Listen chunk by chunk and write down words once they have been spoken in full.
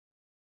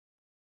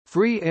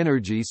Free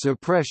energy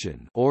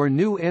suppression or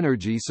new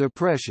energy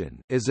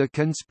suppression is a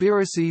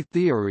conspiracy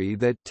theory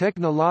that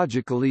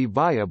technologically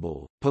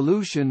viable,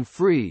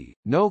 pollution-free,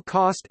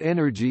 no-cost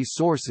energy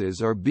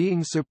sources are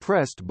being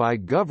suppressed by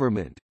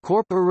government,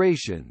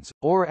 corporations,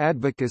 or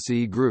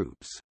advocacy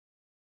groups.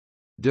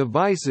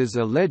 Devices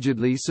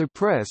allegedly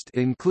suppressed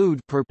include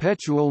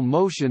perpetual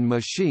motion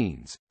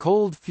machines,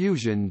 cold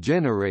fusion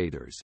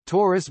generators,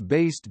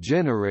 torus-based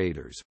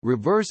generators,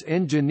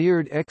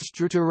 reverse-engineered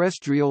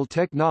extraterrestrial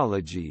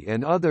technology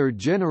and other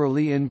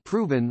generally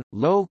unproven,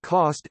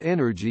 low-cost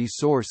energy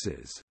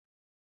sources.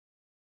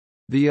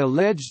 The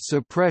alleged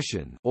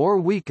suppression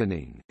or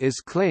weakening is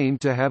claimed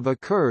to have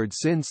occurred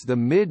since the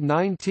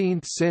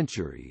mid-19th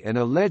century and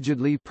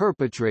allegedly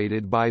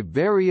perpetrated by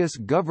various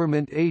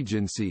government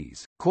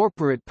agencies,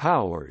 corporate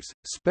powers,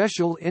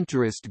 special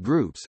interest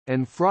groups,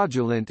 and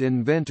fraudulent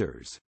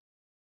inventors.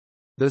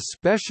 The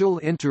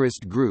special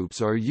interest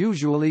groups are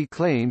usually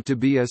claimed to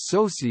be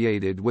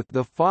associated with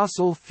the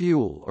fossil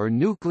fuel or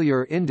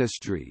nuclear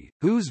industry,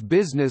 whose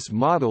business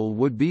model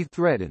would be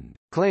threatened.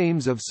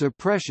 Claims of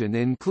suppression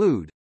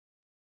include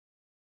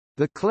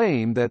the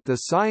claim that the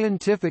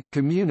scientific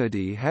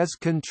community has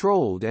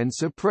controlled and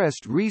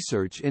suppressed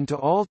research into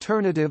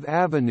alternative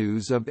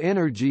avenues of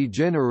energy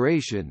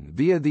generation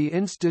via the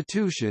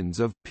institutions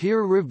of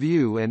peer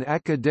review and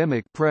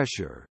academic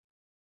pressure.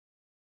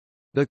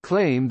 The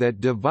claim that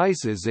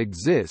devices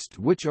exist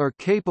which are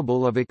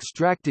capable of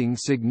extracting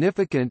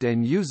significant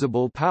and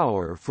usable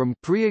power from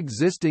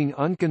pre-existing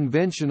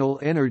unconventional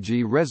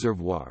energy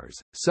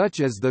reservoirs, such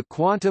as the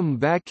quantum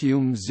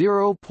vacuum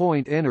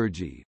zero-point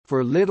energy,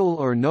 for little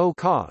or no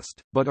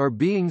cost, but are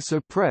being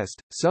suppressed.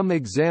 Some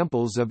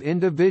examples of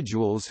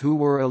individuals who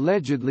were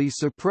allegedly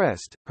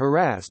suppressed,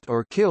 harassed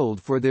or killed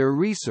for their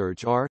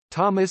research are,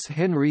 Thomas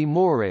Henry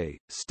Moray,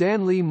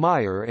 Stanley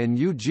Meyer and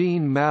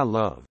Eugene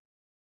Malov.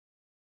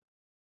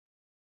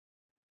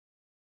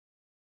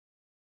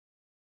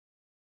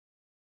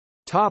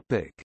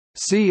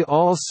 See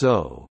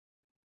also: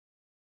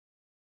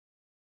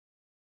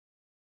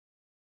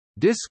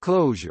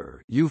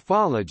 disclosure,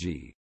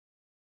 ufology,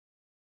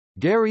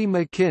 Gary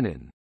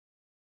McKinnon,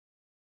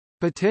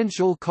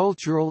 potential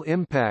cultural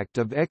impact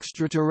of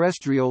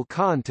extraterrestrial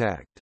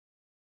contact,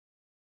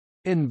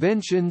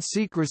 Invention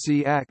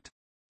Secrecy Act,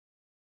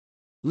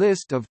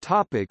 list of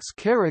topics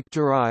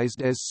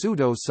characterized as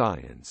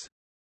pseudoscience.